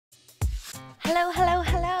Hello, hello,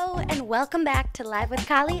 hello, and welcome back to Live with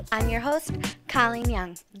Colleen. I'm your host, Colleen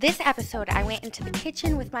Young. This episode, I went into the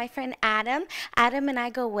kitchen with my friend Adam. Adam and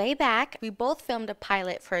I go way back. We both filmed a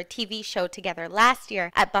pilot for a TV show together last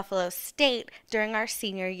year at Buffalo State during our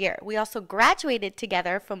senior year. We also graduated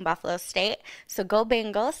together from Buffalo State, so go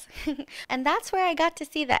Bengals. And that's where I got to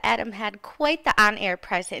see that Adam had quite the on-air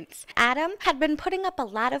presence. Adam had been putting up a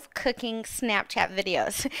lot of cooking Snapchat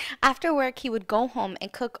videos. After work, he would go home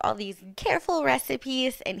and cook all these careful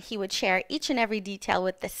recipes, and he would share each and every detail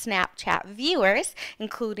with the Snapchat viewers,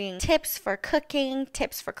 including tips for cooking,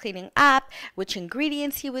 tips for cleaning up, which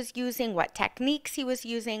ingredients he was using, what techniques he was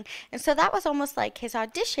using. And so that was almost like his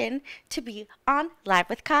audition to be on Live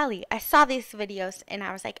with Colleen. I saw these videos and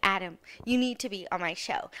I was like, Adam, you need to be on my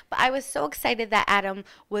show. But I was so excited that Adam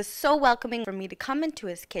was so welcoming for me to come into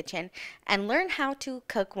his kitchen and learn how to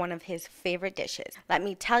cook one of his favorite dishes. Let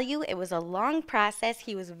me tell you, it was a long process.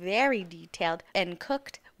 He was very detailed and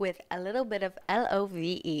cooked with a little bit of love.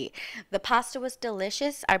 The pasta was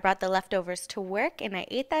delicious. I brought the leftovers to work and I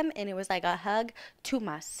ate them, and it was like a hug to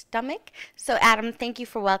my stomach. So Adam, thank you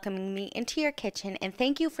for welcoming me into your kitchen, and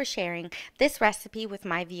thank you for sharing this recipe with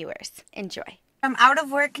my viewers. Enjoy. I'm out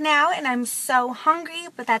of work now and I'm so hungry,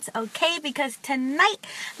 but that's okay because tonight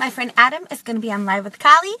my friend Adam is going to be on Live with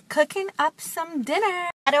Colleen cooking up some dinner.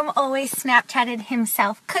 Adam always Snapchatted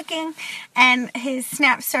himself cooking, and his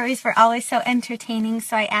Snap stories were always so entertaining,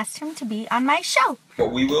 so I asked him to be on my show.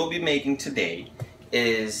 What we will be making today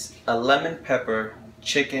is a lemon pepper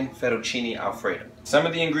chicken fettuccine alfredo. Some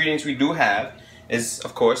of the ingredients we do have is,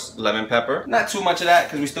 of course, lemon pepper. Not too much of that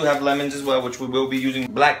because we still have lemons as well, which we will be using.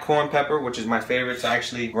 Black corn pepper, which is my favorite to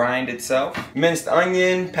actually grind itself. Minced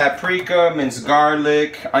onion, paprika, minced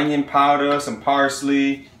garlic, onion powder, some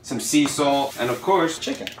parsley, some sea salt, and of course,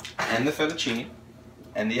 chicken. And the fettuccine,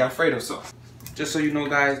 and the Alfredo sauce. Just so you know,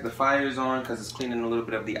 guys, the fire is on because it's cleaning a little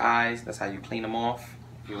bit of the eyes. That's how you clean them off,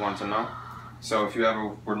 if you want to know. So if you ever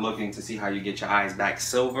were looking to see how you get your eyes back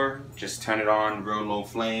silver, just turn it on real low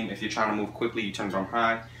flame. If you're trying to move quickly, you turn it on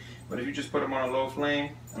high. But if you just put them on a low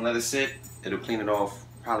flame and let it sit, it'll clean it off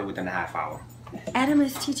probably within a half hour. Adam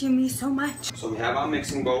is teaching me so much. So we have our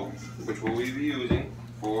mixing bowl, which we'll be using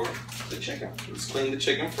for the chicken. Let's clean the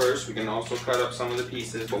chicken first. We can also cut up some of the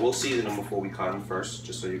pieces, but we'll season them before we cut them first,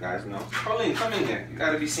 just so you guys know. Colleen, come in here. You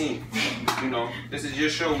gotta be seen. You know, this is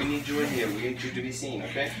your show. We need you in here. We need you to be seen,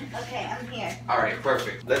 okay? Okay, I'm here. Alright,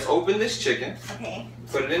 perfect. Let's open this chicken. Okay.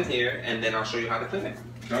 Put it in here, and then I'll show you how to clean it.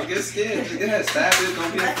 Don't get scared. Just get ahead. Stab it.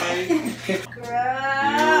 Don't be afraid.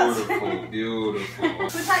 Gross. Beautiful, beautiful.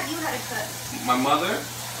 Who taught you how to cook? My mother.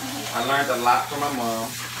 I learned a lot from my mom,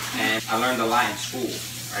 and I learned a lot in school.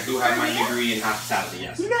 I do have my degree in hospitality,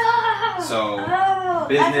 yes. No! So,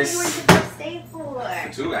 business. That's what you went to upstate for.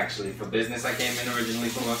 For two, actually. For business, I came in originally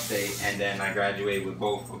from upstate, and then I graduated with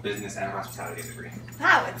both a business and hospitality degree.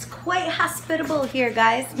 Wow, it's quite hospitable here,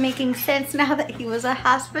 guys. Making sense now that he was a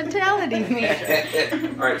hospitality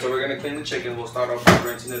major. Alright, so we're going to clean the chicken. We'll start off by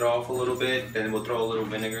rinsing it off a little bit, then we'll throw a little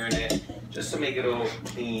vinegar in it, just to make it all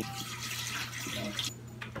clean.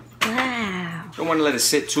 Wow. Don't want to let it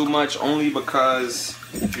sit too much, only because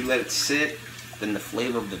if you let it sit, then the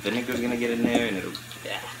flavor of the vinegar is going to get in there, and it'll,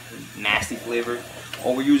 nasty flavor.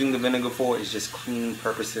 All we're using the vinegar for is just cleaning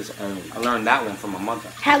purposes only. I learned that one from my mother.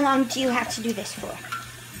 How long do you have to do this for?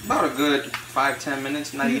 About a good 5-10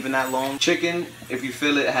 minutes, not even that long. Chicken, if you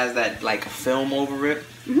feel it has that like film over it.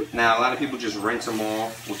 Now a lot of people just rinse them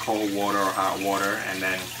off with cold water or hot water, and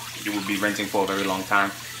then you will be rinsing for a very long time.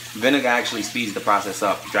 Vinegar actually speeds the process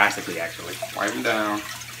up drastically, actually. Wipe them down,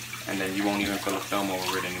 and then you won't even feel a film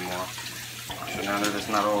over it anymore. So now that it's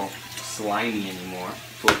not all slimy anymore,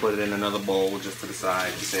 we'll put it in another bowl just to the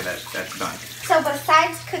side to say that that's done. So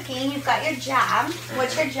besides cooking, you've got your job.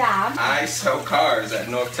 What's your job? I sell cars at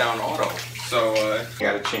Northtown Auto. So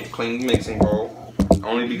gotta clean the mixing bowl,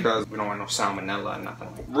 only because we don't want no salmonella or nothing.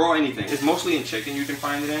 Raw anything. It's mostly in chicken you can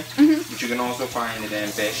find it in, but you can also find it in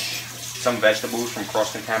fish. Some vegetables from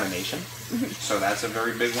cross-contamination, so that's a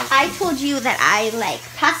very big one. I told you that I like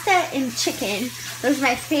pasta and chicken. Those are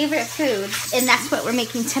my favorite foods, and that's what we're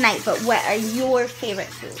making tonight. But what are your favorite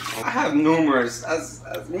foods? I have numerous. As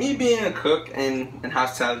me being a cook and in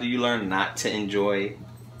hospitality, you learn not to enjoy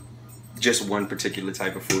just one particular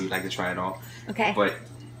type of food. You like to try it all. Okay. But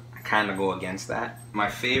I kind of go against that. My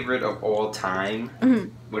favorite of all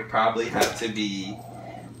time would probably have to be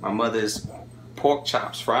my mother's pork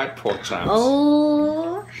chops, fried pork chops.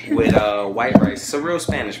 Oh. With white rice. It's a real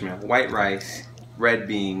Spanish meal. White rice, red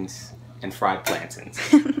beans, and fried plantains.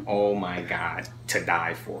 Oh my God, to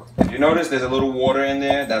die for. If you notice, there's a little water in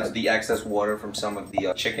there. That's the excess water from some of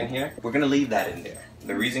the chicken here. We're gonna leave that in there.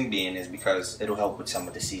 The reason being is because it'll help with some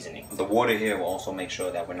of the seasoning. The water here will also make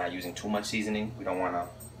sure that we're not using too much seasoning. We don't want to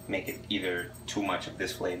make it either too much of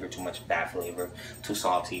this flavor, too much of that flavor, too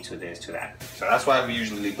salty, too this, too that. So that's why we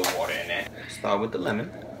usually leave the water in there. Start with the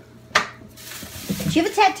lemon. Do you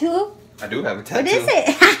have a tattoo? I do have a tattoo. What is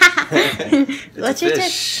it? What's your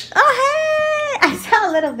tattoo? Oh, hey! I saw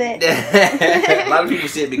a little bit. A lot of people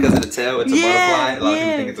see it because of the tail. It's a butterfly. A lot of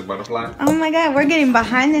people think it's a butterfly. Oh my god, we're getting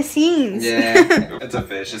behind the scenes. Yeah, it's a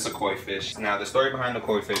fish. It's a koi fish. Now, the story behind the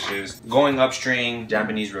koi fish is going upstream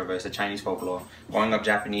Japanese river. It's a Chinese folklore. Going up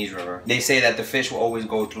Japanese river. They say that the fish will always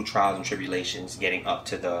go through trials and tribulations getting up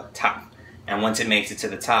to the top. And once it makes it to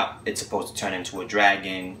the top, it's supposed to turn into a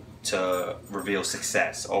dragon to reveal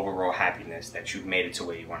success, overall happiness, that you've made it to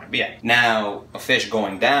where you want to be at. Now, a fish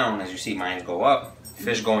going down, as you see mine go up,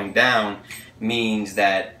 fish going down means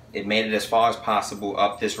that it made it as far as possible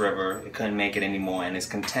up this river. It couldn't make it anymore and is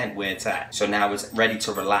content where it's at. So now it's ready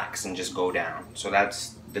to relax and just go down. So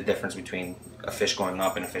that's the difference between a fish going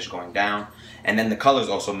up and a fish going down. And then the colors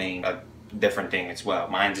also mean a different thing as well.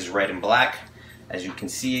 Mine is red and black, as you can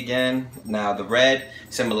see again. Now the red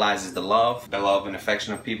symbolizes the love and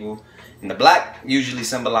affection of people. And the black usually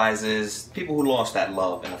symbolizes people who lost that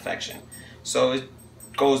love and affection. So it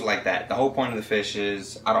goes like that. The whole point of the fish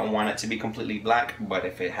is, I don't want it to be completely black, but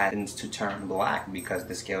if it happens to turn black because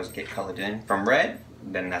the scales get colored in from red,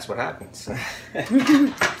 then that's what happens.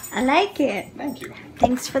 I like it. Thank you.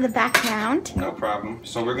 Thanks for the background. No problem.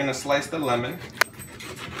 So we're gonna slice the lemon.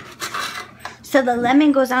 So the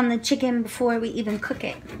lemon goes on the chicken before we even cook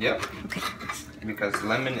it? Yep. Okay. Because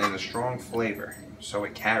lemon is a strong flavor, so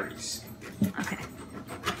it carries. Okay.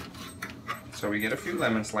 So we get a few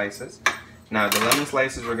lemon slices. Now the lemon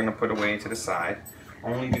slices we're gonna put away to the side,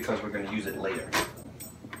 only because we're gonna use it later.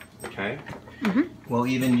 Okay? We'll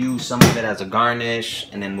even use some of it as a garnish,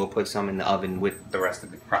 and then we'll put some in the oven with the rest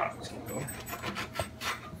of the products.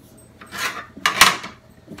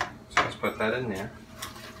 So let's put that in there.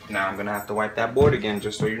 Now I'm gonna have to wipe that board again,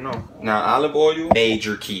 just so you know. Now olive oil,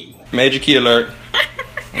 major key. Major key alert.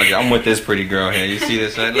 Look, I'm with this pretty girl here. You see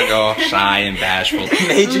this? Right? Look, all shy and bashful.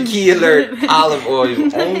 Major key alert, olive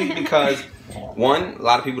oil. Only because, one, a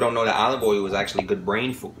lot of people don't know that olive oil is actually good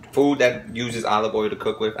brain food. Food that uses olive oil to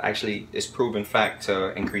cook with actually is proven fact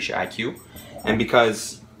to increase your IQ. And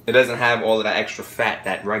because it doesn't have all of that extra fat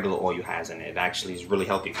that regular oil has in it, it actually is really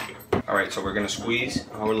healthy for you. Alright, so we're gonna squeeze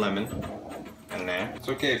our lemon in there. It's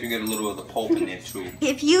okay if you get a little of the pulp in there too.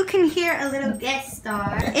 If you can hear a little guest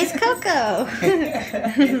star, it's Coco.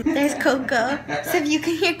 There's Coco. So if you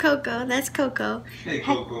can hear Coco, that's Coco. Hey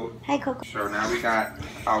Coco. Hi Coco. So now we got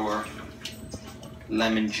our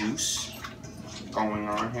lemon juice going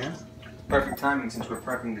on here. Perfect timing since we're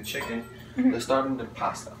prepping the chicken. Let's start in the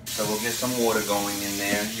pasta. So we'll get some water going in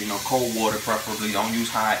there. You know, cold water preferably. Don't use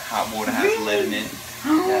hot. Hot water has lead in it.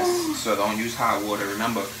 Yes. So don't use hot water.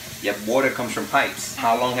 Remember, yeah, water comes from pipes.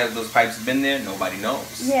 How long have those pipes been there? Nobody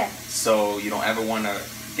knows. Yeah. So you don't ever want to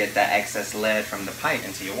get that excess lead from the pipe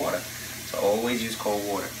into your water. So always use cold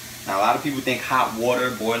water. Now a lot of people think hot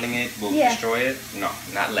water, boiling it, will destroy it. No,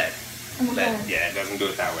 not lead. Lead, yeah, it doesn't do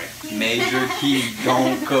it that way. Major key,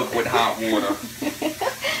 don't cook with hot water.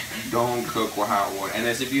 Don't cook with hot water. And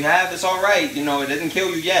as if you have, it's alright. You know, it didn't kill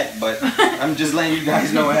you yet, but I'm just letting you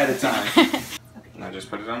guys know ahead of time. Now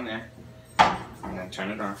just put it on there. And then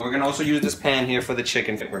turn it on. We're gonna also use this pan here for the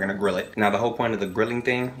chicken. We're gonna grill it. Now the whole point of the grilling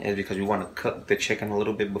thing is because we want to cook the chicken a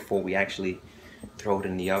little bit before we actually throw it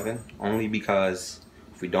in the oven. Only because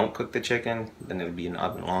if we don't cook the chicken, then it would be in the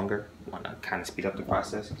oven longer. We want to kind of speed up the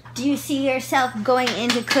process. Do you see yourself going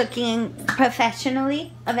into cooking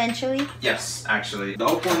professionally eventually? Yes, actually. The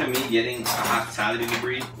whole point of me getting a hospitality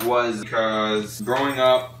degree was because growing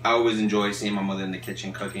up, I always enjoyed seeing my mother in the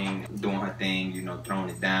kitchen cooking, doing her thing, you know, throwing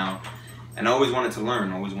it down. And I always wanted to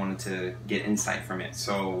learn, always wanted to get insight from it.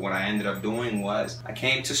 So what I ended up doing was I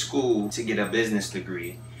came to school to get a business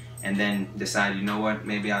degree and then decided, you know what,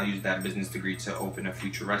 maybe I'll use that business degree to open a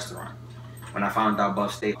future restaurant. When I found out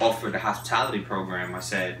Buff State offered a hospitality program, I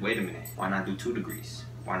said, wait a minute, why not do 2 degrees?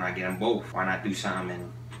 Why not get them both? Why not do something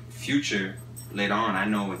in future later on? I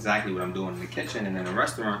know exactly what I'm doing in the kitchen and in a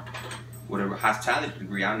restaurant. With a hospitality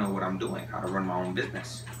degree, I know what I'm doing, how to run my own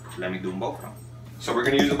business. Let me do them both of them. So we're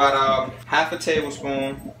gonna use about half a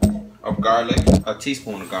tablespoon of garlic. A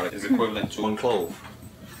teaspoon of garlic is equivalent to 1 clove.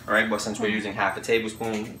 All right, but since we're using half a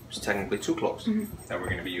tablespoon, it's technically 2 cloves that we're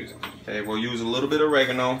gonna be using. Okay, we'll use a little bit of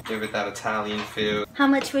oregano, give it that Italian feel. How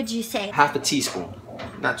much would you say? Half a teaspoon,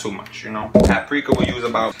 not too much, you know. Paprika, we'll use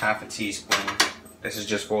about half a teaspoon. This is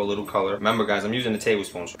just for a little color. Remember guys, I'm using a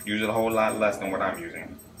tablespoon, so use it a whole lot less than what I'm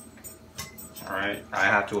using. Alright, I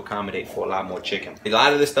have to accommodate for a lot more chicken. A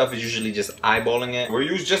lot of this stuff is usually just eyeballing it. We'll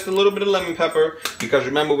use just a little bit of lemon pepper because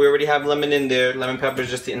remember we already have lemon in there. Lemon pepper is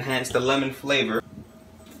just to enhance the lemon flavor.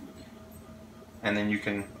 And then you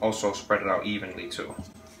can also spread it out evenly too.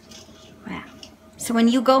 Wow. So when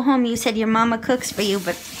you go home, you said your mama cooks for you,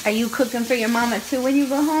 but are you cooking for your mama too when you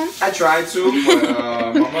go home? I tried to,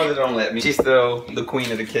 but my mother don't let me. She's still the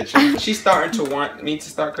queen of the kitchen. She's starting to want me to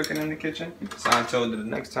start cooking in the kitchen. So I told her the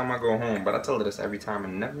next time I go home, but I told her this every time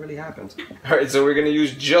and it never really happens. Alright, so we're gonna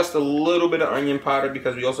use just a little bit of onion powder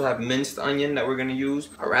because we also have minced onion that we're gonna use.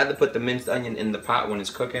 I'd rather put the minced onion in the pot when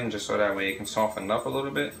it's cooking just so that way it can soften up a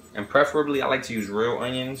little bit. And preferably I like to use real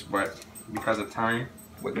onions, but because of time,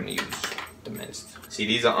 we're gonna use the minced. See,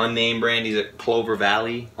 these are unnamed brand. These are Clover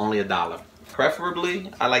Valley, only $1. Preferably,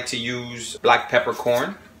 I like to use black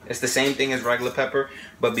peppercorn. It's the same thing as regular pepper,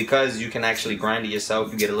 but because you can actually grind it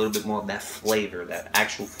yourself, you get a little bit more of that flavor, that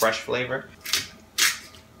actual fresh flavor.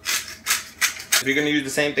 If you're gonna use the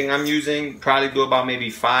same thing I'm using, probably do about maybe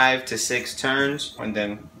 5 to 6 turns, and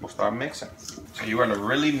then we'll start mixing. So you want to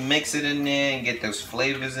really mix it in there and get those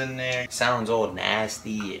flavors in there. It sounds all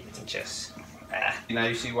nasty and just... Now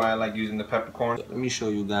you see why I like using the peppercorn. Let me show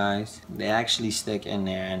you guys. They actually stick in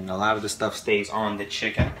there and a lot of the stuff stays on the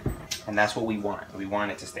chicken. And that's what we want. We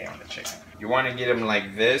want it to stay on the chicken. You want to get them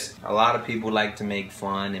like this. A lot of people like to make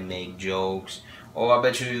fun and make jokes. Oh, I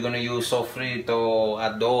bet you're going to use sofrito,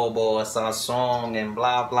 adobo, sazon, and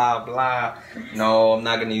blah, blah, blah. No, I'm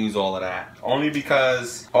not going to use all of that. Only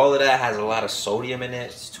because all of that has a lot of sodium in it.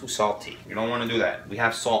 It's too salty. You don't want to do that. We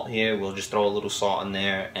have salt here. We'll just throw a little salt in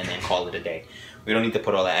there and then call it a day. We don't need to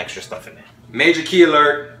put all that extra stuff in there. Major key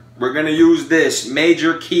alert. We're going to use this.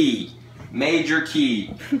 Major key. Major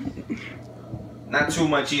key. Not too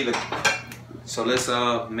much either. So let's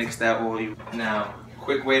mix that oil. Now,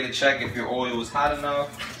 quick way to check if your oil is hot enough.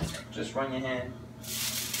 Just run your hand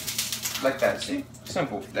like that. See?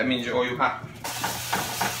 Simple. That means your oil hot.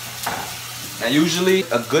 Now usually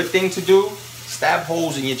a good thing to do, stab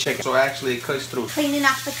holes in your chicken so actually it cuts through. Cleaning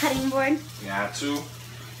off the cutting board. You have to.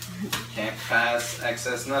 Can't pass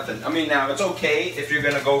excess nothing. I mean, now it's okay if you're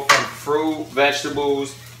gonna go from fruit,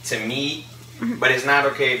 vegetables to meat, but it's not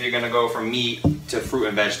okay if you're gonna go from meat to fruit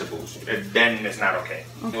and vegetables. Then it's not okay.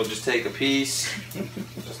 You'll just take a piece,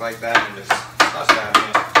 just like that, and just start stabbing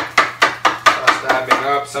it. Start stabbing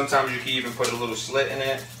up. Sometimes you can even put a little slit in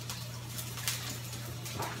it.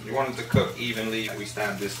 You want it to cook evenly. We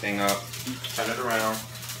stab this thing up, turn it around.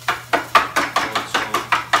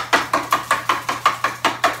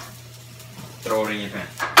 Throw it in your pan.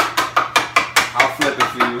 I'll flip it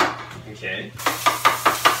for you. Okay.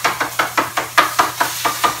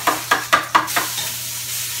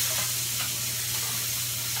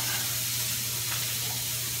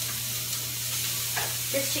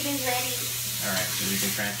 This chicken's ready. Alright, so you can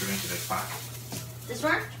transfer it into this pot. This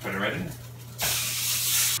one? Put it right in there.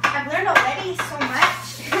 I've learned already so much.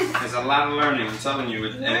 There's a lot of learning, I'm telling you,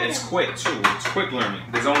 and it's quick too. It's quick learning.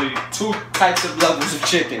 There's only 2 types of levels of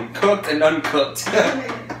chicken, cooked and uncooked.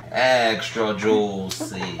 Extra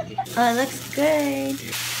juicy. Oh, it looks good.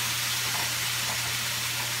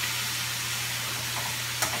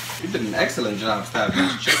 You did an excellent job stabbing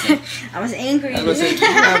this chicken. I was angry. I was gonna say, do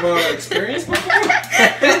you have experience before?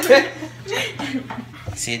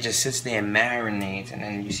 See, it just sits there and marinates, and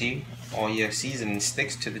then you see all your seasoning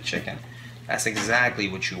sticks to the chicken. That's exactly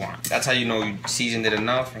what you want. That's how you know you seasoned it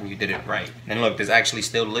enough and you did it right. And look, there's actually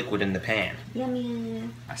still liquid in the pan. Yummy.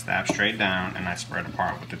 I stab straight down and I spread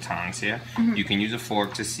apart with the tongs here. You can use a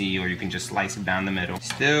fork to see, or you can just slice it down the middle.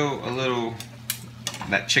 Still a little,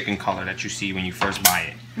 that chicken color that you see when you first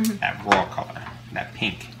buy it. That raw color, that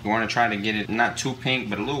pink. You want to try to get it not too pink,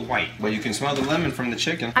 but a little white. But you can smell the lemon from the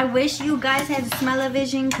chicken. I wish you guys had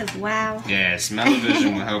smell-o-vision, because wow. Yeah,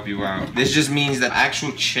 smell-o-vision will help you out. This just means that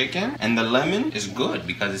actual chicken and the lemon is good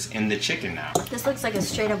because it's in the chicken now. This looks like a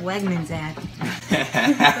straight-up Wegmans ad.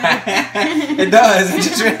 It does, I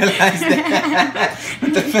just realized that.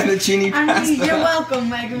 With the fettuccine pasta. You're welcome,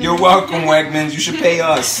 Wegmans. You're welcome, Wegmans. You should pay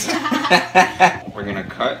us. We're gonna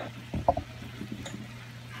cut.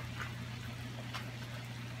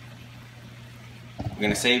 We're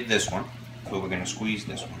gonna save this one, but we're gonna squeeze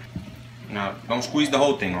this one. Now, don't squeeze the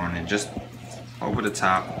whole thing on it, just over the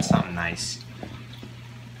top, something nice.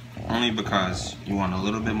 Only because you want a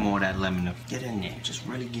little bit more of that lemon to get in there, just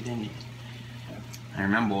really get in there. And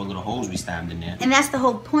remember all of the holes we stabbed in there. And that's the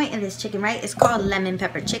whole point of this chicken, right? It's called lemon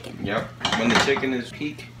pepper chicken. Yep. When the chicken is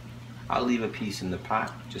peak, I'll leave a piece in the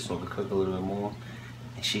pot, just so it can cook a little bit more.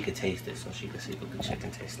 and she could taste it, so she could see what the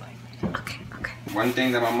chicken tastes like. Okay, okay. One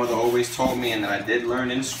thing that my mother always told me and that I did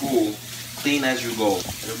learn in school, clean as you go.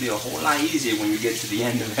 It'll be a whole lot easier when you get to the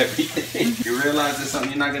end of everything. You realize there's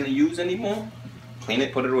something you're not gonna use anymore? Clean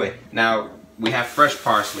it, put it away. Now, we have fresh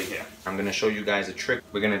parsley here. I'm gonna show you guys a trick.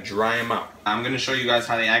 We're gonna dry them out. I'm gonna show you guys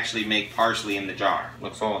how they actually make parsley in the jar.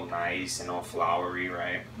 Looks all nice and all flowery,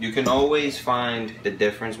 right? You can always find the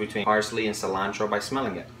difference between parsley and cilantro by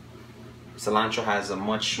smelling it. Cilantro has a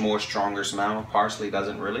much more stronger smell. Parsley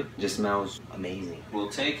doesn't really. It just smells amazing. We'll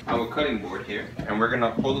take our cutting board here and we're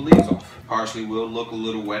gonna pull the leaves off. Parsley will look a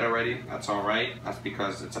little wet already. That's all right. That's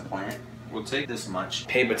because it's a plant. We'll take this much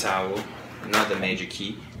paper towel, another major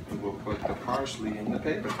key. We'll put the parsley in the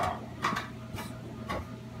paper towel.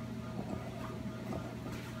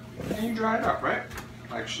 And you dry it up, right?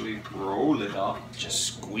 Actually roll it up. Just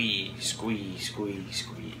squeeze, squeeze, squeeze,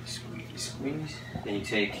 squeeze, squeeze, squeeze. Then you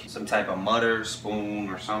take some type of mutter, spoon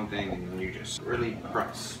or something, and you just really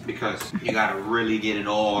press. Because you gotta really get it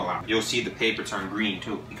all out. You'll see the paper turn green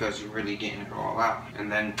too, because you're really getting it all out.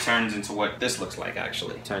 And then it turns into what this looks like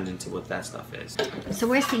actually. It turns into what that stuff is. So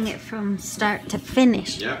we're seeing it from start to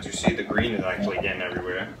finish. Yeah, you see the green is actually getting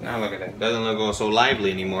everywhere. Now look at that. Doesn't look all so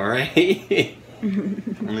lively anymore, right?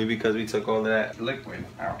 Only because we took all of that liquid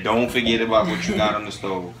out. Don't forget about what you got on the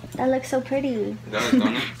stove. That looks so pretty. It does,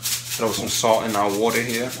 don't it? Throw some salt in our water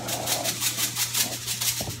here.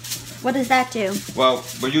 What does that do? Well,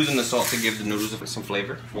 we're using the salt to give the noodles some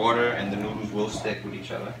flavor. Water and the noodles will stick with each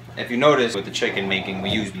other. If you notice with the chicken making, we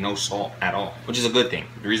use no salt at all, which is a good thing.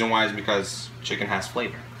 The reason why is because chicken has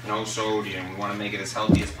flavor. No sodium. We want to make it as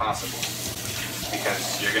healthy as possible,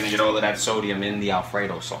 because you're going to get all of that sodium in the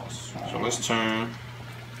Alfredo sauce. So let's turn.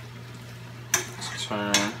 Let's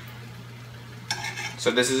turn. So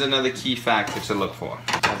this is another key factor to look for.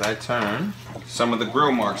 As I turn, some of the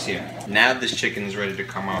grill marks here. Now this chicken is ready to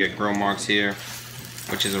come out. Get grill marks here,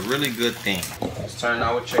 which is a really good thing. Let's turn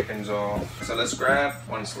our chickens off. So let's grab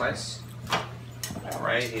one slice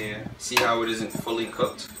right here. See how it isn't fully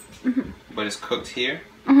cooked, but it's cooked here,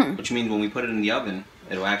 which means when we put it in the oven,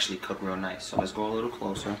 it'll actually cook real nice. So let's go a little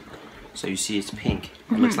closer. So you see it's pink.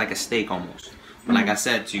 It looks like a steak almost. But like I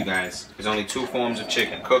said to you guys, there's only two forms of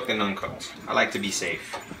chicken, cooked and uncooked. I like to be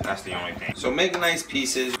safe. That's the only thing. So make nice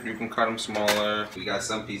pieces. You can cut them smaller. We got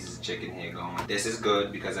some pieces of chicken here going. This is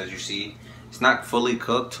good because as you see, it's not fully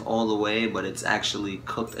cooked all the way, but it's actually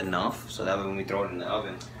cooked enough so that when we throw it in the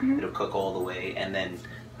oven, it'll cook all the way. And then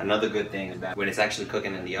another good thing is that when it's actually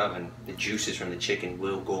cooking in the oven, the juices from the chicken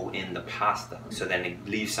will go in the pasta. So then it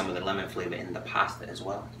leaves some of the lemon flavor in the pasta as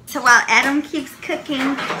well. So while Adam keeps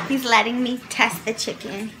cooking, he's letting me test the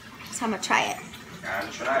chicken. So I'm gonna try it.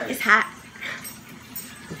 Gotta try it. It's hot.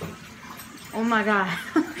 Oh my god.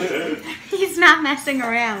 He's not messing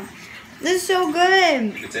around. This is so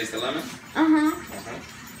good. You can taste the lemon?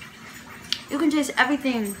 You can taste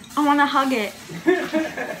everything. I wanna hug it.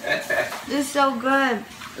 This is so good.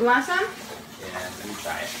 You want some? Yeah, let me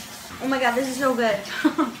try it. Oh my god, this is so good.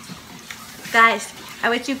 Guys, I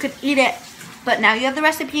wish you could eat it. But now you have the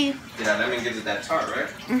recipe. Yeah, lemon gives it that tart, right?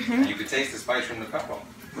 And you can taste the spice from the pepper.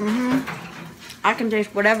 I can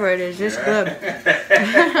taste whatever it is. It's good.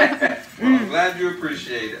 Well, I'm glad you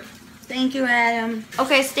appreciate it. Thank you, Adam.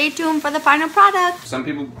 Okay, stay tuned for the final product. Some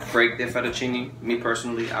people break their fettuccine. Me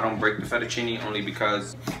personally, I don't break the fettuccine only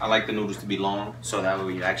because I like the noodles to be long, so that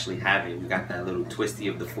way you actually have it. You got that little twisty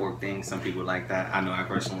of the fork thing. Some people like that. I know I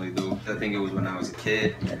personally do. I think it was when I was a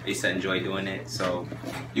kid. I used to enjoy doing it. So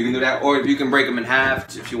you can do that, or if you can break them in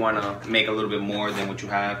half if you want to make a little bit more than what you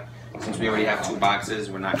have. Since we already have 2 boxes,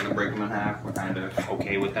 we're not going to break them in half. We're kind of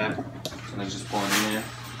okay with that. So let's just pour them in there.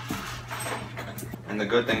 And the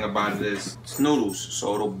good thing about it is it's noodles,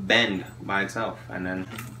 so it'll bend by itself, and then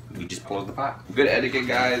we just close the pot. Good etiquette,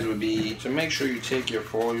 guys, would be to make sure you take your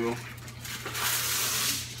foil,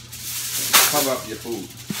 cover up your food.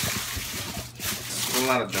 There's a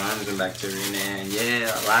lot of germs and bacteria in there, and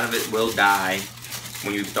yeah, a lot of it will die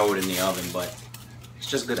when you throw it in the oven, but it's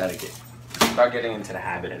just good etiquette. Start getting into the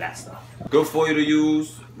habit of that stuff. Good foil to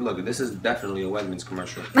use. Look, this is definitely a Wegmans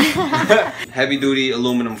commercial. Heavy duty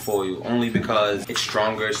aluminum foil, only because it's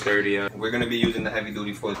stronger, sturdier. We're gonna be using the heavy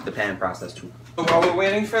duty for the pan process too. So while we're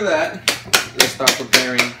waiting for that, let's start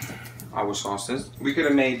preparing our sauces. We could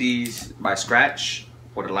have made these by scratch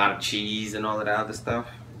with a lot of cheese and all of that other stuff.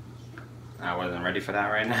 I wasn't ready for that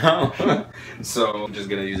right now. So I'm just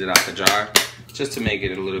gonna use it out the jar. just to make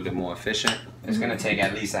it a little bit more efficient. It's gonna take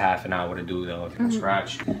at least a half an hour to do though, if from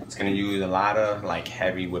scratch. It's gonna use a lot of like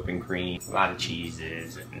heavy whipping cream, a lot of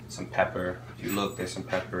cheeses, and some pepper. If you look, there's some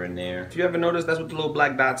pepper in there. If you ever notice, that's what the little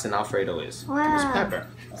black dots in Alfredo is. Wow. It's pepper.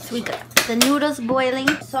 So we got the noodles boiling,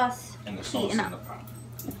 sauce And the sauce in the pot.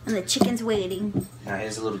 and the chicken's waiting. Now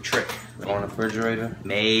here's a little trick. Go on the refrigerator.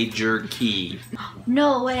 Major key.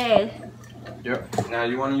 No way. Yep. Now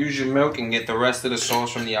you want to use your milk and get the rest of the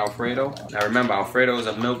sauce from the Alfredo. Now remember, Alfredo is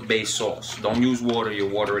a milk-based sauce. Don't use water, you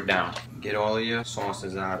water it down. Get all of your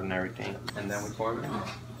sauces out and everything. And then we pour it in.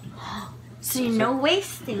 So you're no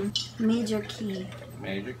wasting. Major key.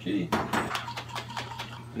 Major key.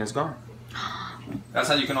 And it's gone. That's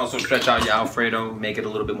how you can also stretch out your Alfredo, make it a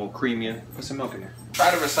little bit more creamier. Put some milk in there.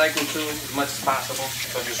 Try to recycle too as much as possible.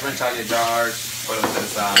 So just rinse out your jars, put them to the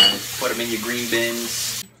side, put them in your green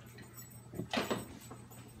bins.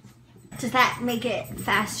 Does that make it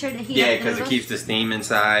faster to heat Yeah, up because it noodles? keeps the steam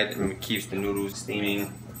inside and it keeps the noodles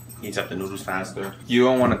steaming. Heats up the noodles faster. You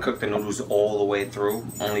don't want to cook the noodles all the way through,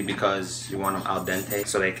 only because you want them al dente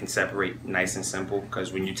so they can separate nice and simple.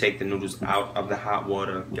 Because when you take the noodles out of the hot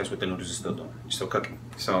water, guess what the noodles are still doing? They're still cooking.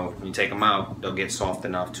 So when you take them out, they'll get soft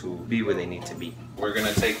enough to be where they need to be. We're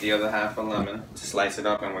going to take the other half of lemon, to slice it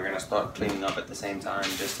up, and we're going to start cleaning up at the same time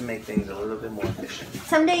just to make things a little bit more efficient.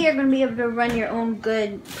 Someday you're going to be able to run your own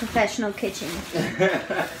good professional kitchen.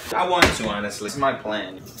 I want to, honestly. It's my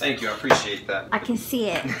plan. Thank you. I appreciate that. I can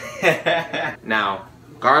see it. Now,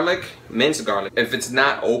 garlic, minced garlic. If it's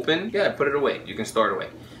not open, yeah, put it away. You can store it away.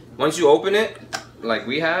 Once you open it, like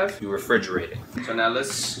we have, you refrigerate it. So now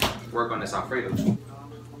let's work on this Alfredo.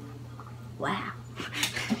 Wow.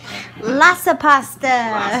 Lots of pasta.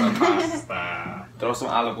 Lots of pasta. Throw some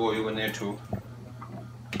olive oil in there too.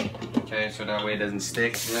 Okay, so that way it doesn't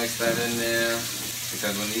stick. Mix that in there.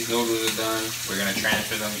 Because when these noodles are done, we're gonna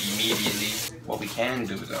transfer them immediately. What we can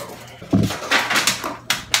do though.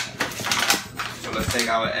 So let's take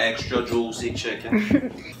our extra juicy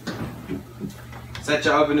chicken. Set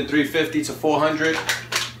your oven to 350 to 400.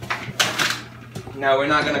 Now we're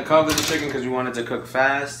not gonna cover the chicken because we want it to cook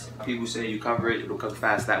fast. People say you cover it, it'll cook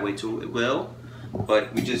fast that way too. It will,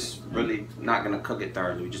 but we just really not gonna cook it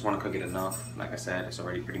thoroughly. We just want to cook it enough. Like I said, it's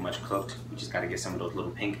already pretty much cooked. We just gotta get some of those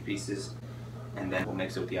little pink pieces, and then we'll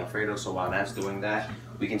mix it with the Alfredo. So while that's doing that,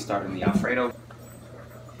 we can start in the Alfredo.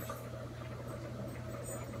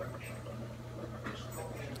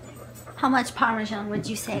 How much Parmesan would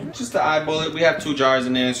you say? Just to eyeball it, we have 2 jars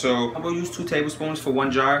in there, so I'm gonna use 2 tablespoons for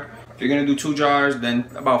 1 jar. If you're gonna do 2 jars, then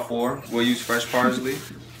about 4. We'll use fresh parsley.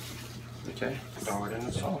 Okay, throw it in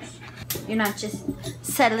the sauce. You're not just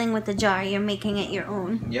settling with the jar, you're making it your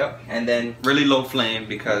own. Yep, and then really low flame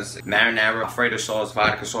because marinara, Alfredo sauce,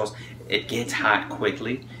 vodka sauce, it gets hot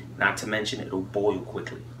quickly. Not to mention it'll boil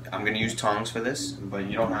quickly. I'm gonna use tongs for this, but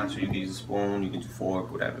you don't have to. You can use a spoon, you can use a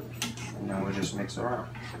fork, whatever. And now we'll just mix around.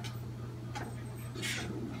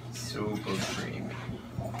 Super creamy.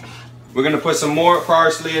 We're gonna put some more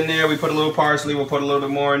parsley in there. We put a little parsley, we'll put a little bit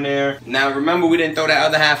more in there. Now remember, we didn't throw that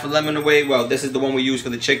other half of lemon away. Well, this is the one we used for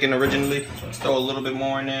the chicken originally. Let's throw a little bit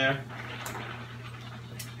more in there.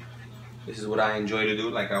 This is what I enjoy to do,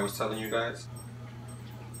 like I was telling you guys.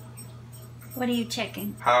 What are you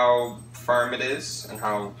checking? How firm it is and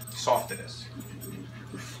how soft it is.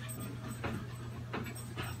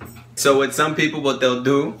 So with some people, what they'll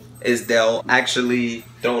do is they'll actually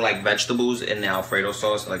throw like vegetables in the Alfredo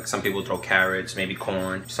sauce. Like some people throw carrots, maybe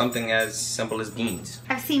corn, something as simple as beans.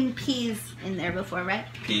 I've seen peas in there before, right?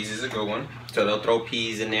 Peas is a good one. So they'll throw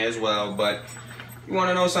peas in there as well, but you want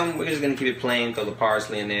to know something? We're just gonna keep it plain, throw the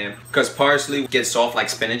parsley in there. Because parsley gets soft like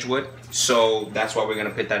spinach would. So that's why we're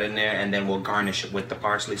gonna put that in there, and then we'll garnish it with the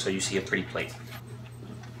parsley so you see a pretty plate.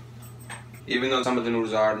 Even though some of the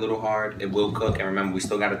noodles are a little hard, it will cook. And remember, we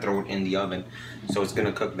still got to throw it in the oven. So it's going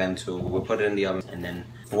to cook then too. We'll put it in the oven and then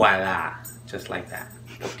voila. Just like that.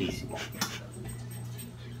 Fortissimo.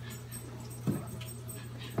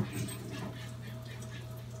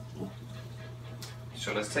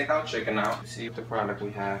 So let's take our chicken out. See the product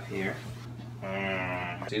we have here.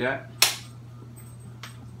 See that?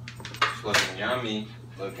 It's looking yummy.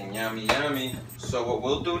 Looking yummy, yummy. So what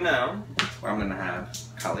we'll do now, I'm gonna have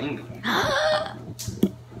Colleen do.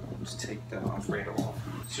 Just take the Alfredo off.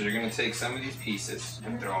 So you're gonna take some of these pieces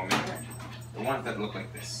and throw them in there. The ones that look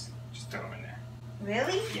like this, just throw them in there.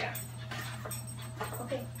 Really? Yeah.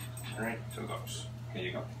 Okay. Alright, so those. Here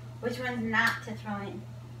you go. Which one's not to throw in?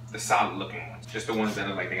 The solid looking ones. Just the ones that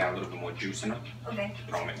look like they got a little bit more juice in them. Okay.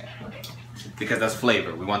 Throw them in there. Okay. Because that's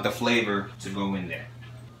flavor. We want the flavor to go in there.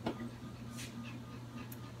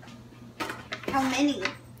 How many?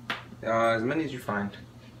 As many as you find.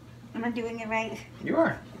 Am I doing it right? You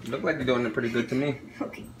are. You look like you're doing it pretty good to me.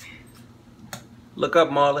 Okay. Look up,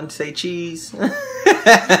 Marlon. Say cheese.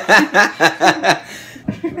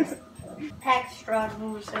 Extra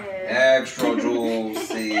juicy. Extra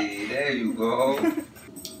juicy. There you go.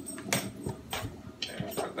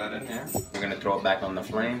 Okay, put that in there. We're gonna throw it back on the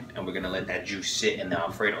flame, and we're gonna let that juice sit in the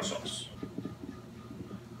Alfredo sauce.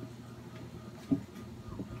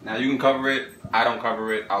 Now you can cover it. I don't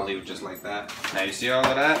cover it. I'll leave it just like that. Now you see all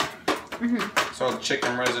of that? Mm-hmm. So the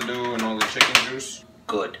chicken residue and all the chicken juice.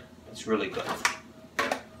 Good. It's really good.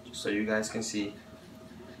 Just so you guys can see.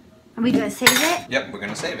 Are we gonna save it? Yep, we're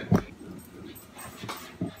gonna save it.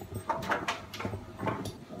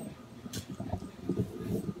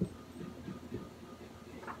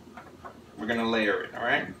 We're gonna layer it,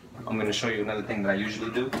 alright? I'm gonna show you another thing that I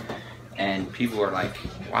usually do. And people are like,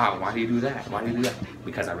 wow, why do you do that? Why do you do that?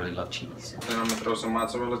 Because I really love cheese. Then I'm gonna throw some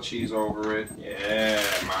mozzarella cheese over it. Yeah,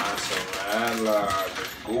 mozzarella, the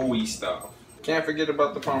gooey stuff. Can't forget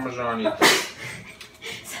about the Parmesan either.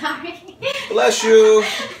 Sorry. Bless you.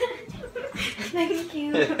 Thank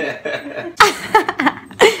you.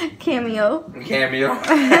 Cameo.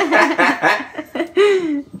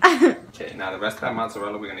 Okay, now the rest of that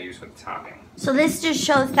mozzarella we're gonna use for the topping. So this just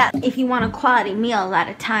shows that if you want a quality meal, a lot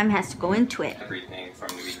of time has to go into it. Everything from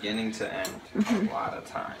the beginning to end, a lot of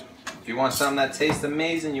time. If you want something that tastes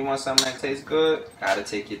amazing, you want something that tastes good, gotta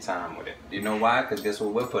take your time with it. You know why? Because guess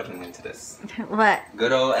what we're putting into this? What?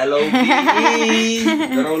 Good old L-O-V-E.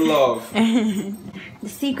 Good old love. The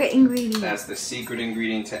secret ingredient. That's the secret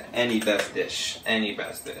ingredient to any best dish. Any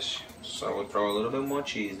best dish. So we'll throw a little bit more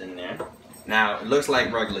cheese in there. Now, it looks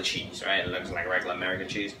like regular cheese, right? It looks like regular American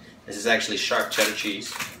cheese. This is actually sharp cheddar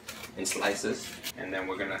cheese in slices. And then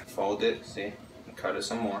we're gonna fold it, see? And cut it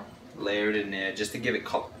some more. Layer it in there just to give it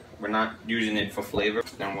color. We're not using it for flavor.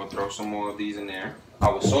 Then we'll throw some more of these in there.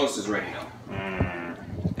 Our sauce is ready now.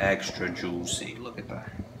 Extra juicy. Look at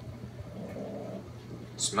that.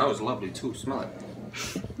 It smells lovely too. Smell it.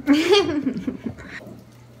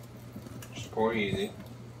 Just pour easy.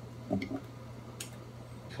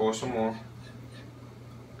 Pour some more.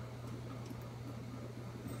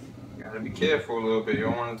 Gotta be careful a little bit. You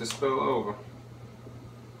don't want it to spill over.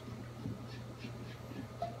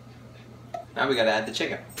 Now we gotta add the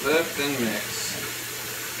chicken. Lift and mix.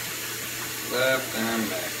 Lift and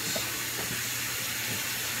mix.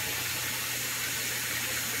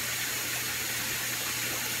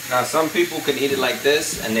 Now some people can eat it like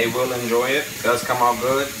this and they will enjoy it. It does come out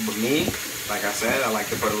good, but me, like I said, I like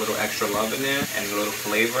to put a little extra love in there and a little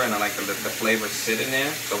flavor, and I like to let the flavor sit in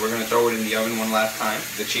there. So we're gonna throw it in the oven one last time.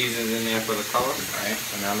 The cheese is in there for the color. Alright,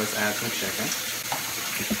 so now let's add some chicken.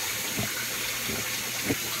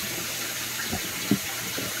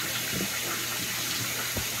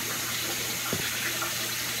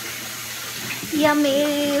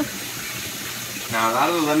 Yummy. Now a lot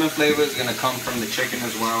of the lemon flavor is gonna come from the chicken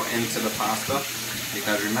as well into the pasta.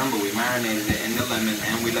 Because remember, we marinated it in the lemon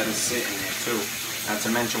and we let it sit in there too. Not to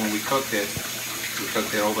mention when we cooked it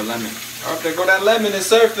over lemon. Oh, there go that lemon, it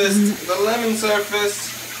surfaced. The lemon surfaced.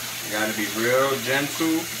 You gotta be real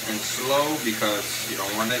gentle and slow because you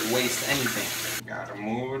don't want to waste anything. You gotta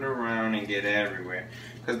move it around and get everywhere.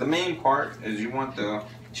 Because the main part is you want the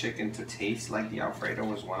chicken to taste like the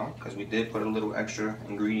Alfredo as well. Because we did put a little extra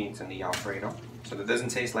ingredients in the Alfredo. So it doesn't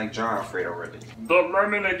taste like jar Alfredo really. The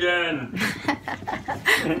lemon again!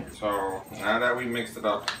 So now that we mixed it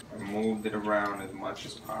up and moved it around as much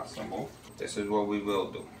as possible, this is what we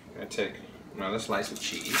will do. We're gonna take another slice of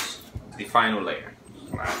cheese. The final layer.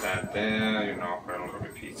 Slide that there, you know, put a little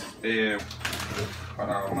bit pieces there. Put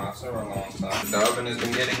our mozzarella on top. The oven has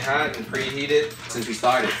been getting hot and preheated since we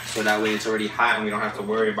started. So that way it's already hot and we don't have to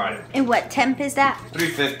worry about it. And what temp is that?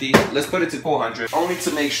 350. Let's put it to 400. Only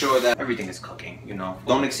to make sure that everything is cooking, you know.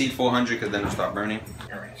 Don't exceed 400 because then it'll start burning.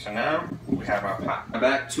 Alright, so now we have our pot.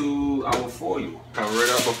 Back to our foil. Cover it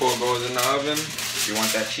up before it goes in the oven. If you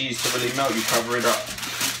want that cheese to really melt, you cover it up.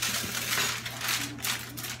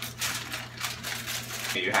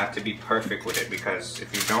 You have to be perfect with it because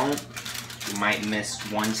if you don't, you might miss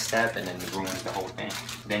one step and then it ruins the whole thing.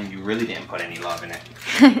 Then you really didn't put any love in it.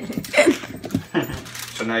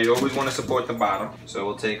 So now you always want to support the bottom. So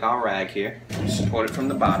we'll take our rag here, support it from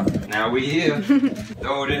the bottom. Now we're here.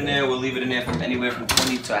 Throw it in there. We'll leave it in there from anywhere from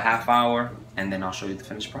 20 to a half hour. And then I'll show you the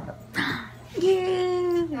finished product.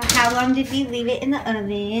 Yeah. How long did we leave it in the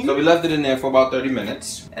oven? So we left it in there for about 30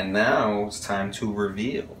 minutes. And now it's time to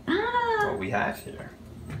reveal what we have here.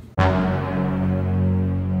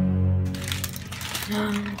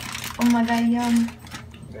 Oh my god, yum.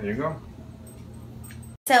 There you go.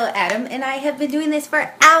 So Adam and I have been doing this for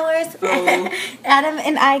hours. So- Adam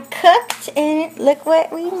and I cooked and look what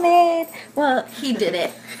we made. Well, he did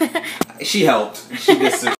it. She helped. She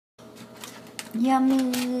did some.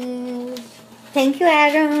 Yummy. Thank you,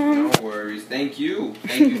 Adam. No worries. Thank you.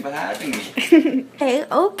 Thank you for having me.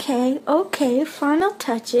 Okay. Final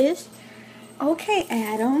touches. Okay,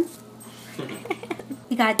 Adam.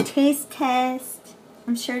 You got taste test.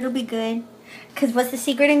 I'm sure it'll be good. Cause what's the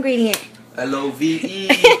secret ingredient? L-O-V-E.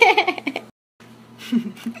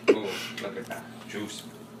 Oh, look at that. Juice.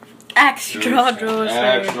 Extra juice.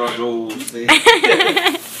 Extra juice.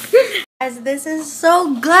 Guys, this is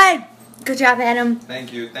so good. Good job, Adam.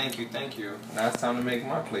 Thank you. Now it's time to make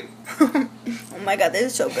my plate. Oh my god, this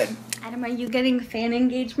is so good. Adam, are you getting fan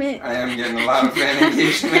engagement? I am getting a lot of fan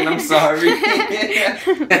engagement. I'm sorry.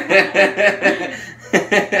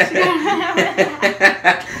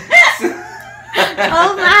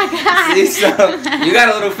 Oh my god. See, so you got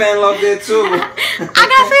a little fan love there too. I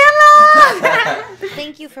got fan love.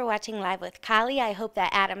 Thank you for watching Live with Collie. I hope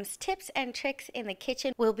that Adam's tips and tricks in the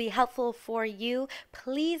kitchen will be helpful for you.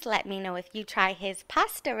 Please let me know if you try his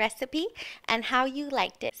pasta recipe and how you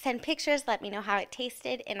liked it. Send pictures, let me know how it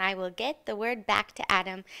tasted, and I will get the word back to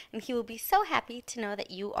Adam, and he will be so happy to know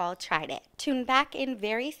that you all tried it. Tune back in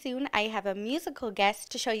very soon. I have a musical guest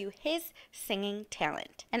to show you his singing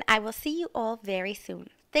talent, and I will see you all very soon.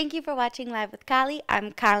 Thank you for watching Live with Collie.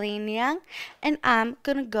 I'm Colleen Young, and I'm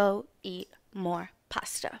gonna go eat more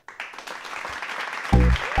pasta.